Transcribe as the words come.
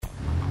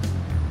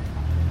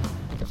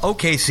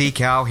Okay, Sea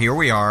Cow, here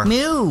we are.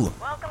 Moo!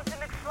 Welcome to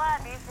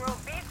McFlabby's, where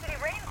obesity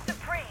reigns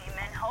supreme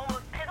and home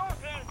of Piddles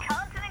the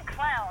Incontinent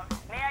Clown.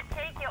 May I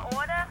take your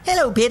order?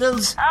 Hello,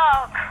 Piddles.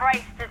 Oh,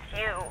 Christ, it's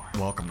you.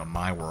 Welcome to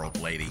my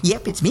world, lady.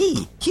 Yep, it's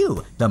me,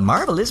 Hugh, the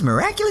marvelous,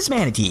 miraculous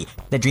manatee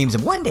that dreams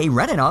of one day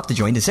running off to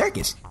join the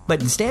circus,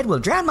 but instead will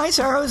drown my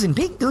sorrows in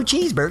pink goo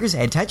cheeseburgers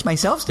and touch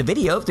myself to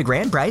video of the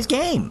grand prize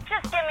game.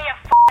 Just give me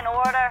a f***ing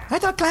order. I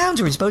thought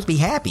clowns were supposed to be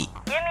happy.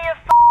 Give me a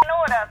f***ing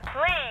order,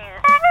 please.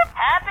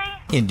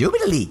 Happy?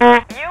 Indubitably. You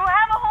have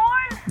a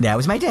horn? That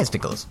was my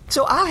testicles.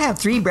 So I'll have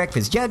 3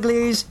 breakfast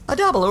jugglers, a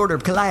double order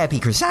of calliope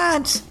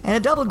croissants, and a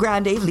double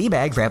grande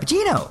Fleabag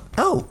frappuccino.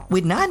 Oh,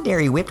 with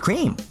non-dairy whipped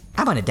cream.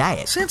 I'm on a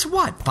diet. Since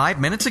what, 5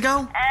 minutes ago?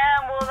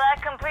 And will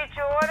that complete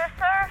your order,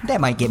 sir? That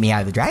might get me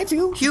out of the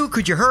drive-thru. Hugh,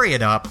 could you hurry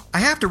it up? I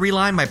have to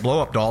reline my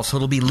blow-up doll so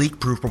it'll be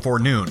leak-proof before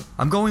noon.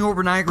 I'm going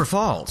over Niagara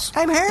Falls.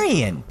 I'm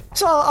hurrying.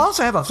 So I'll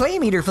also have a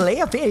flame eater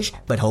fillet of fish,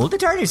 but hold the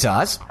tartar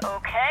sauce.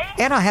 Okay.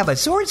 And I'll have a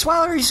sword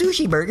swallower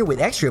sushi burger with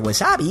extra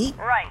wasabi.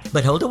 Right.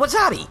 But hold the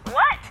wasabi.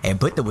 What? And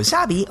put the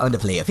wasabi on the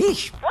fillet of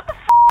fish. What the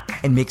f***?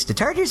 And mix the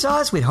tartar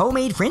sauce with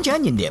homemade French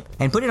onion dip.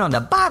 And put it on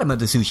the bottom of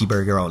the sushi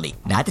burger only,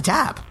 not the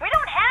top. We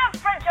don't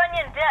have French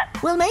onion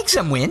dip. We'll make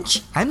some,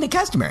 winch. I'm the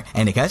customer,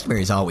 and the customer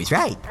is always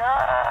right.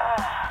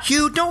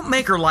 Hugh, don't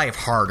make her life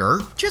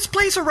harder. Just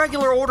place a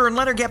regular order and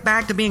let her get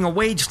back to being a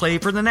wage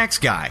slave for the next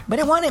guy. But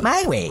I want it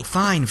my way.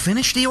 Fine,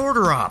 finish the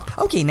order up.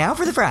 Okay, now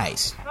for the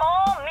fries.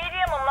 Small,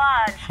 medium, or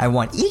large? I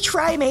want each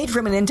fry made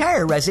from an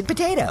entire russet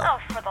potato. Oh,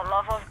 for the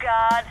love of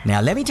God.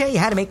 Now let me tell you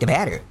how to make the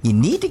batter. You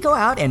need to go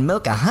out and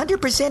milk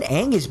 100%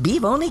 Angus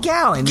beef-only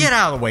cow and... Get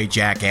out of the way,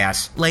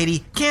 jackass.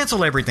 Lady,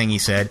 cancel everything he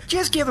said.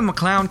 Just give him a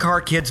clown car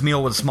kids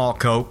meal with a small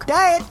Coke.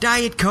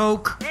 Diet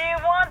Coke. Do you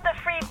want the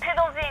free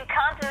Piddles the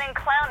Incontinent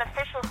Clown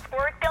official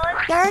squirt gun?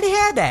 I already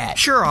had that.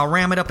 Sure, I'll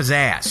ram it up his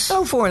ass.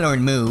 Oh,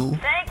 forlorn moo.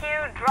 Thank you.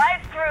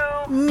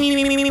 Drive through.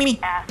 Me.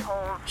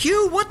 Assholes.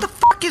 Hugh, what the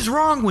fuck is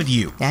wrong with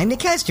you? I'm the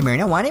customer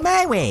and I want it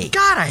my way.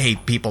 God, I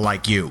hate people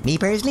like you. Me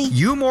personally?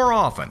 You more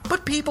often,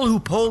 but people who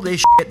pull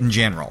this shit in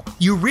general.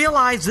 You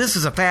realize this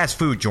is a fast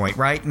food joint,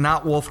 right?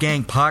 Not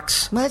Wolfgang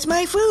Puck's? Well, it's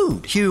my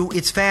food. Hugh,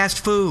 it's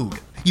fast food.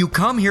 You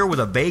come here with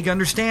a vague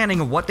understanding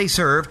of what they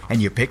serve,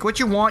 and you pick what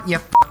you want and you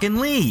fucking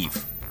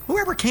leave.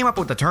 Whoever came up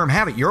with the term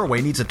have it your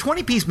way needs a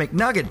 20-piece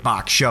McNugget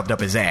box shoved up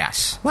his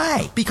ass.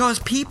 Why? Because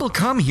people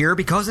come here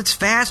because it's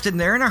fast and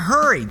they're in a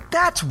hurry.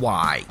 That's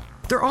why.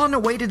 They're on their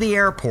way to the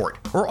airport,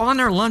 or on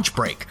their lunch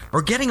break,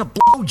 or getting a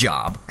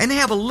blowjob, and they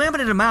have a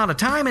limited amount of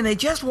time and they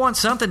just want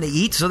something to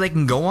eat so they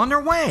can go on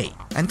their way.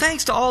 And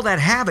thanks to all that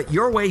have it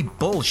your way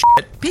bullshit,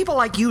 people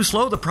like you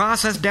slow the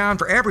process down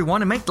for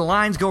everyone and make the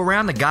lines go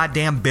around the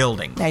goddamn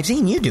building. I've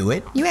seen you do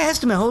it. You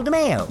asked him to hold the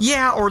mayo.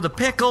 Yeah, or the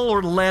pickle,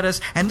 or the lettuce,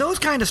 and those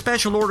kind of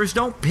special orders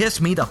don't piss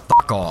me the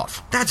fuck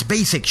off. That's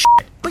basic shit.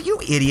 But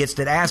you idiots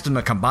that asked him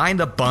to combine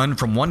the bun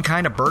from one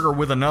kind of burger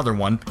with another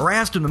one, or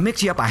asked him to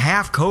mix you up a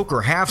half Coke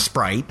or half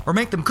Sprite, or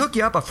make them cook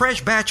you up a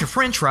fresh batch of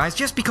french fries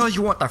just because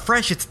you want the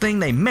freshest thing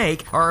they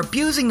make, are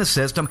abusing the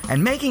system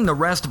and making the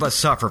rest of us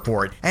suffer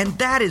for it. And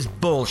that is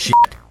bullshit.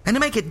 And to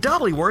make it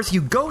doubly worse,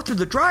 you go through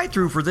the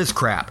drive-thru for this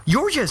crap.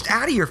 You're just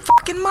out of your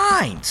fucking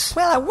minds.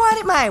 Well, I want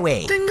it my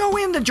way. Then go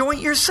in the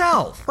joint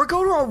yourself, or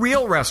go to a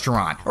real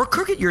restaurant, or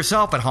cook it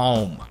yourself at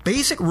home.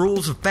 Basic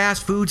rules of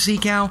fast food, Sea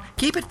Cow: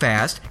 keep it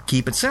fast,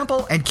 keep it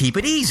simple, and keep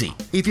it easy.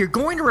 If you're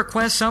going to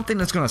request something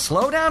that's going to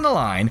slow down the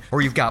line,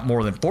 or you've got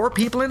more than 4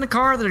 people in the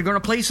car that are going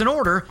to place an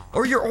order,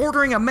 or you're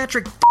ordering a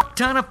metric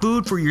ton of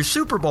food for your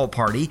Super Bowl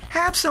party,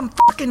 have some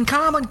fucking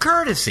common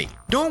courtesy.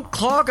 Don't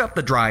clog up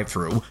the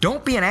drive-thru,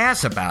 don't be an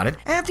ass about it,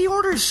 and if the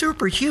order is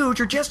super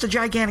huge or just a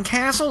gigantic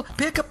hassle,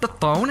 pick up the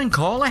phone and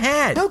call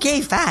ahead.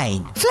 Okay,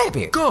 fine.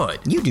 Flapper. Good.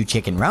 You do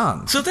chicken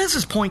wrong. So this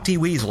is Point T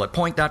Weasel at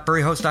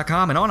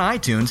point.furryhost.com and on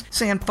iTunes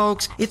saying,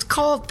 folks, it's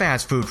called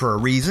fast food for a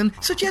reason,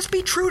 so just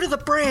be true to the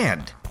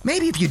brand.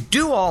 Maybe if you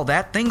do all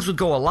that, things would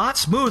go a lot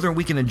smoother and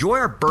we can enjoy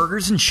our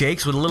burgers and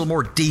shakes with a little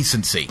more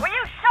decency. Will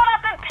you shut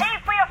up and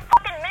pay for your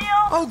fucking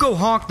meal? Oh, go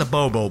honk the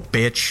bobo,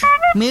 bitch.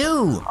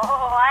 Moo.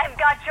 Oh, I've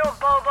got your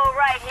bobo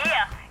right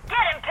here. Get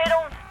him,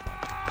 Piddles.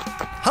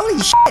 Holy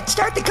shit.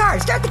 Start the car.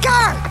 Start the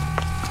car.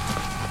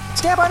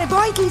 Step on it,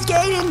 boinkies,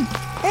 Gaten.